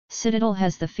Citadel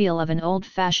has the feel of an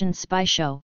old-fashioned spy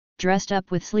show, dressed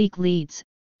up with sleek leads,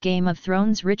 Game of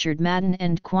Thrones Richard Madden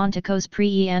and Quantico's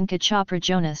Priyanka Chopra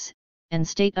Jonas, and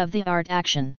state-of-the-art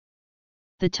action.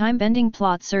 The time-bending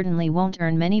plot certainly won't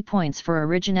earn many points for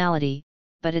originality,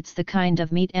 but it's the kind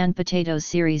of meat and potatoes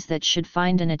series that should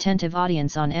find an attentive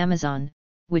audience on Amazon,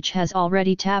 which has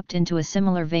already tapped into a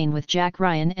similar vein with Jack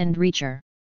Ryan and Reacher.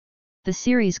 The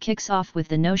series kicks off with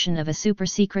the notion of a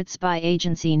super-secret spy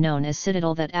agency known as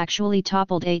Citadel that actually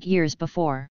toppled 8 years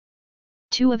before.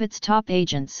 Two of its top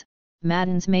agents,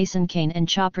 Madden's Mason Kane and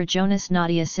Chopra Jonas'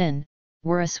 Nadia Sin,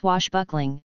 were a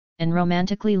swashbuckling and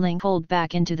romantically linked pulled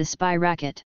back into the spy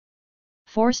racket.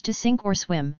 Forced to sink or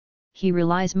swim, he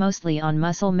relies mostly on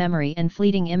muscle memory and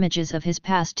fleeting images of his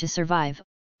past to survive,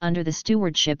 under the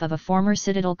stewardship of a former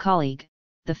Citadel colleague,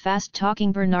 the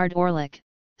fast-talking Bernard Orlick.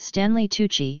 Stanley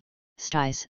Tucci,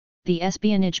 Styes. The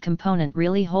espionage component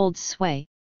really holds sway,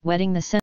 whetting the